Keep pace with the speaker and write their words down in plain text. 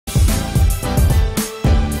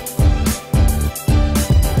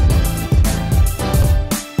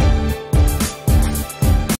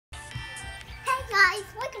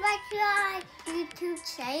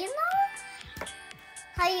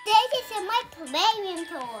Playroom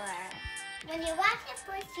tour. When you watch it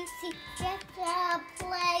first, you see just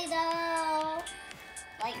Play-Doh.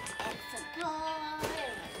 Like it's a toy,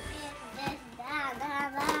 this, that.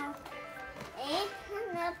 And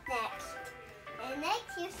coming up next. And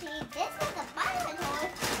next you see this is a fire toy.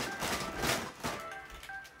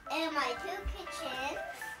 And my 2 kitchens.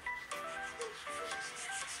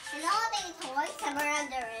 And all these toys that are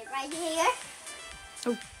under it right here.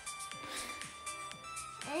 Oh.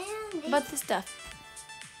 And What's the stuff?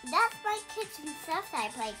 that's my kitchen stuff that I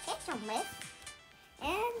play kitchen with.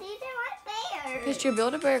 And these are my bears. Where's your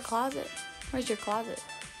Build-A-Bear closet? Where's your closet?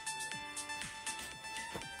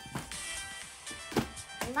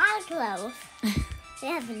 A lot of clothes. They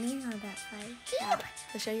have a name on that side.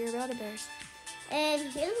 To show your Build-A-Bears. And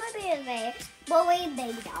here's my baby bear. Well, wait,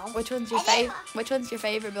 baby doll. Which one's your favorite? Which one's your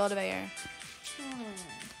favorite Build-A-Bear?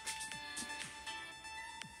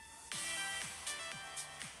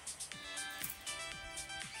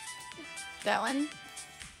 That one?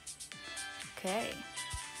 Okay.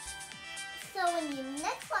 So when you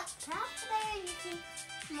next watch past there, you see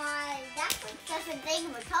my duckling stuff and things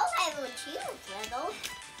were told I when she was little.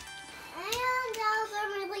 And those are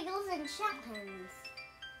my Legos and shotguns.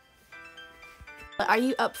 Are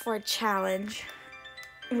you up for a challenge?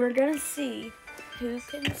 We're gonna see who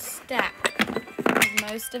can stack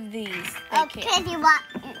most of these. Okay,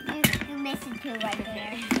 you're missing 2 right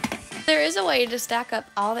there. There is a way to stack up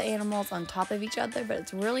all the animals on top of each other, but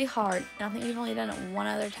it's really hard. And I think we've only done it one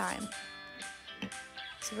other time.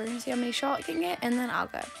 So we're gonna see how many Charlotte can get, and then I'll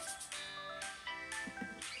go.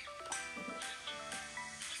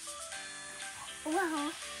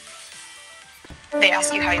 Well, They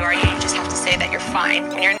ask you how you are, you just have to say that you're fine.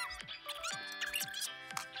 When you're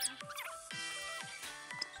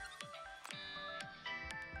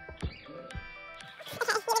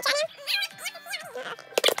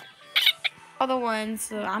All the ones,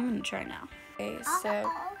 so I'm gonna try now. Okay, so. I'll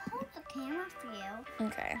hold the camera for you.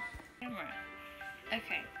 Okay. Camera.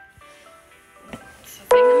 Okay. So I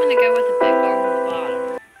think I'm gonna go with the big one on the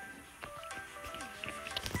bottom.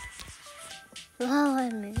 Oh,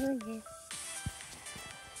 I'm moving.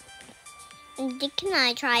 Can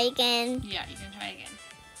I try again? Yeah, you can try again.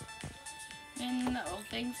 And the old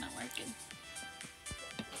thing's not working.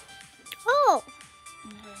 Oh!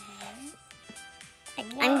 Over here.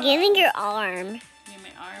 I'm giving your arm. Give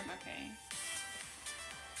my arm, okay.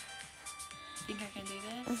 Think I can do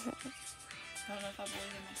this? I don't know if I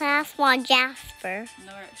believe in myself. Last one, Jasper.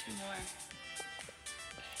 No, we're at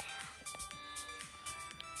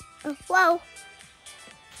 2 more. Oh, whoa.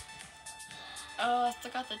 Oh, I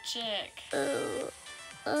still got the chick. Put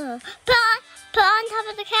on top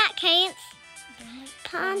of the cat, Kate.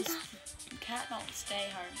 Put on top. The cat don't stay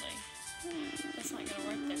hardly. That's not gonna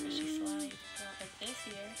work there, but she slides. Go like this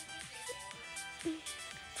here.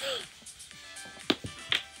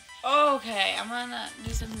 Okay, I'm gonna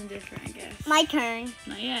do something different, I guess. My turn.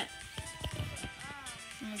 Not yet.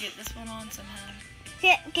 I'm gonna get this one on somehow.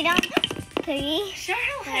 Get on, please.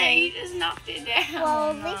 Charlotte, you just knocked it down.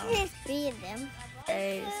 Well, there's 3 of them.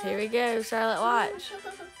 Okay, so here we go. Charlotte, watch.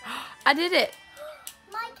 I did it.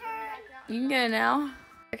 My turn. You can go now.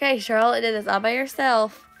 Okay, Charlotte did this all by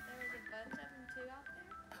yourself.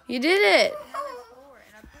 You did it. So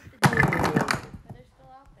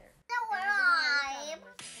alive.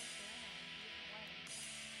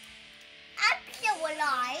 I'm still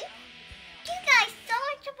alive. Thank you guys so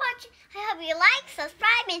much for watching. I hope you like,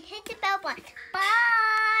 subscribe, and hit the bell button.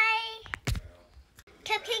 Bye.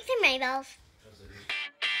 Cupcakes and rainbows.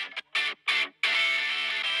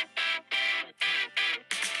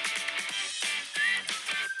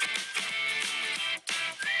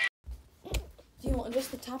 Do you want just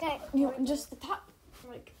the top? Okay. You want just the top?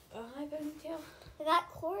 Like a high ponytail? I got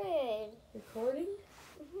corded. Recording?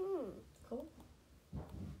 Mm-hmm. Cool.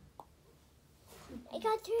 I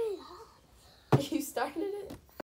got turned on. You started it?